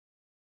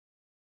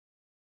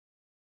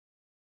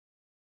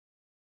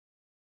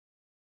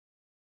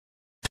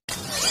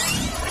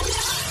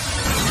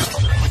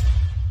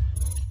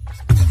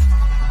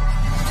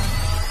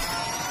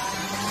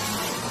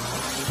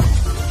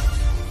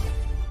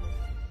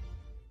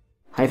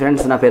Hi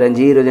friends, నా పేరు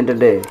అంజీ. ఈరోజు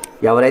ఏంటంటే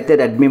ఎవరైతే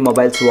రెడ్మీ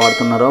మొబైల్స్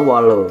వాడుతున్నారో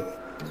వాళ్ళు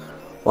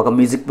ఒక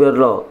మ్యూజిక్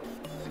ప్లేయర్లో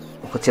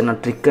ఒక చిన్న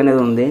ట్రిక్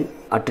అనేది ఉంది.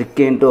 ఆ ట్రిక్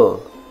ఏంటో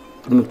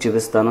ఇప్పుడు మీకు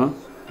చూపిస్తాను.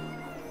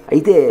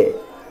 అయితే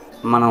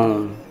మనం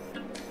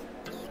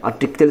ఆ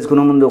ట్రిక్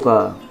తెలుసుకునే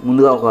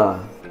ముందుగా ఒక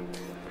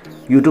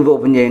యూట్యూబ్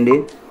ఓపెన్ చేయండి.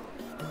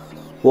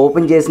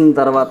 ఓపెన్ చేసిన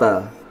తర్వాత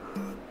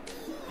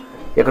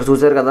ఇక్కడ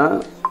చూసారు కదా,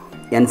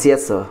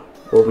 ఎన్సిఎస్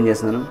ఓపెన్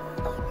చేస్తున్నాను.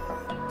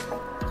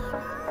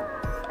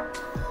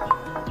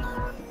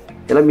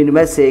 ఇలా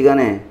మినిమైజ్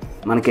చేయగానే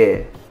మనకి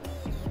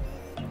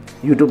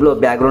యూట్యూబ్లో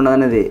బ్యాక్గ్రౌండ్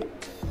అనేది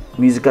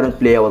మ్యూజిక్ అనేది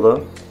ప్లే అవ్వదు.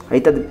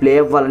 అయితే అది ప్లే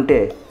అవ్వాలంటే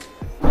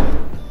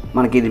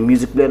మనకి ఇది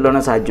మ్యూజిక్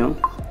ప్లేయర్లోనే సాధ్యం.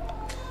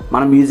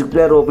 మనం మ్యూజిక్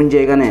ప్లేయర్ ఓపెన్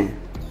చేయగానే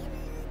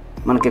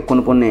మనకి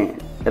కొన్ని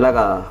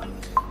ఇలాగా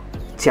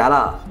చాలా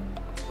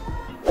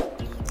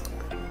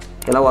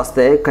ఇలా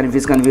వస్తాయి,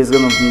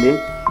 కన్ఫ్యూజ్గా ఉంటుంది.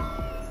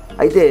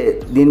 అయితే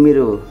దీన్ని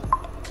మీరు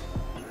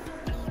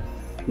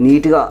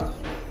నీట్గా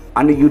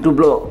అండ్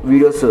యూట్యూబ్లో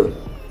వీడియోస్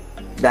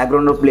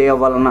బ్యాక్గ్రౌండ్లో ప్లే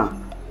అవ్వాలన్న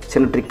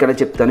చిన్న ట్రిక్ అనేది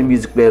చెప్తాను.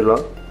 మ్యూజిక్ ప్లేయర్లో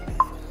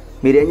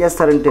మీరు ఏం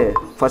చేస్తారంటే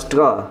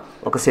ఫస్ట్గా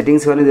ఒక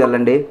సెట్టింగ్స్ అనేది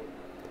వెళ్ళండి.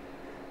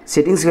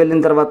 సెట్టింగ్స్కి వెళ్ళిన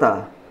తర్వాత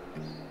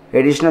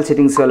ఎడిషనల్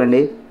సెట్టింగ్స్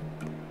వెళ్ళండి.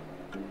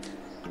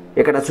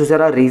 ఇక్కడ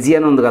చూసారా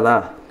రీజియన్ ఉంది కదా,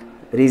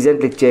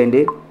 రీజియన్ క్లిక్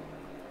చేయండి.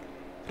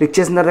 క్లిక్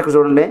చేసిన తర్వాత ఇక్కడ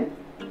చూడండి,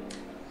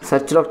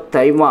 సెర్చ్లో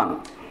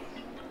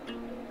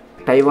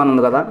టైవాన్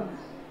ఉంది కదా,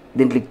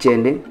 దీన్ని క్లిక్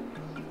చేయండి.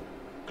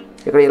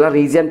 ఇక్కడ ఇలా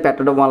రీజియన్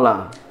పెట్టడం వల్ల,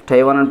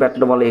 టైవాన్ అని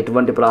పెట్టడం వల్ల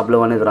ఎటువంటి ప్రాబ్లం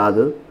అనేది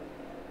రాదు,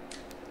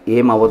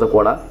 ఏం అవ్వదు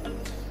కూడా.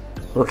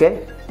 ఓకే,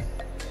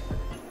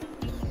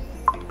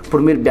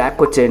 ఇప్పుడు మీరు బ్యాక్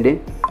వచ్చేయండి.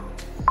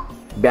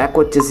 బ్యాక్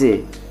వచ్చేసి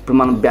ఇప్పుడు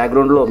మనం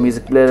బ్యాక్గ్రౌండ్లో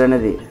మ్యూజిక్ ప్లేయర్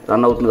అనేది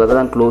రన్ అవుతుంది కదా,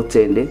 దాన్ని క్లోజ్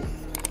చేయండి.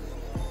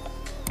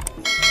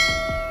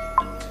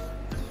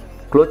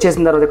 క్లోజ్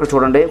చేసిన తర్వాత ఇక్కడ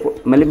చూడండి,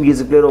 మళ్ళీ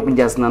మ్యూజిక్ ప్లేయర్ ఓపెన్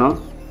చేస్తున్నాను.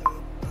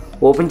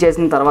 ఓపెన్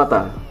చేసిన తర్వాత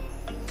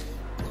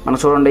మనం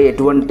చూడండి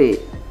ఎటువంటి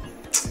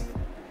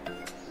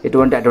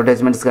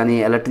అడ్వర్టైజ్మెంట్స్ కానీ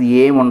అలాంటివి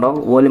ఏమి ఉండవు,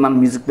 ఓన్లీ మన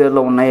మ్యూజిక్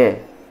ప్లేయర్లో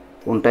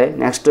ఉంటాయి.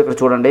 నెక్స్ట్ ఇక్కడ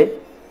చూడండి,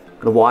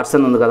 ఇక్కడ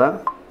వాట్సాప్ ఉంది కదా,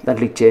 దాన్ని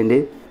క్లిక్ చేయండి.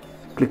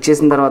 క్లిక్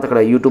చేసిన తర్వాత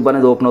ఇక్కడ యూట్యూబ్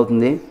అనేది ఓపెన్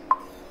అవుతుంది.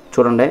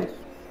 చూడండి,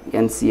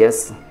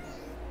 ఎన్సిఎస్.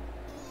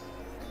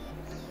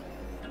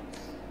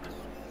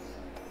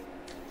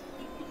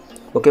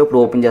 ఓకే, ఇప్పుడు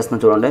ఓపెన్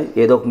చేస్తున్నాను. చూడండి,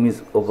 ఏదో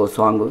ఒక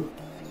సాంగ్,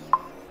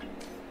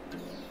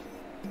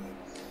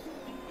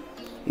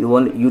 ఇది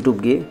ఓన్లీ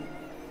యూట్యూబ్కి,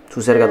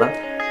 చూసారు కదా.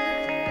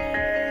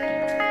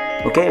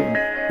 ఓకే,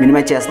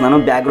 మినిమైజ్ చేస్తున్నాను.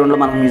 బ్యాక్గ్రౌండ్లో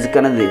మనకు మ్యూజిక్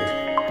అనేది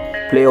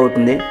ప్లే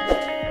అవుతుంది.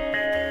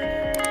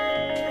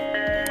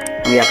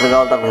 మనం ఎక్కడ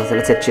కావాలంటే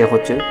అక్కడ సెట్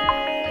చేయవచ్చు.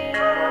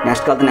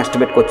 నెక్స్ట్ కావాలంటే నెక్స్ట్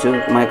పెట్టుకోవచ్చు.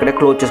 మనం ఎక్కడే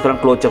క్లోజ్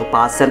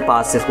చేసుకోవాలి,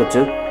 పాస్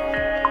చేసుకోవచ్చు.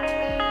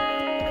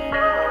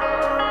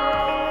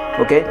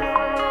 ఓకే,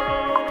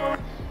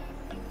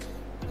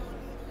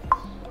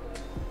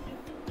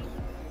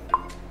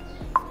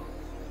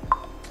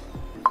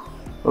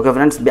 ఓకే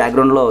ఫ్రెండ్స్,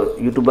 బ్యాక్గ్రౌండ్లో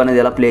యూట్యూబ్ అనేది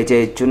ఎలా ప్లే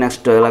చేయొచ్చు.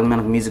 నెక్స్ట్ ఇలాగ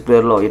మనకు మ్యూజిక్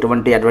ప్లేయర్లో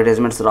ఎటువంటి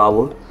అడ్వర్టైజ్మెంట్స్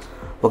రావు.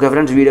 ఓకే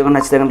ఫ్రెండ్స్, వీడియో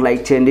నచ్చితే కనుక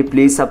లైక్ చేయండి.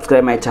 Please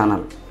subscribe my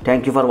channel.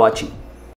 Thank you for watching.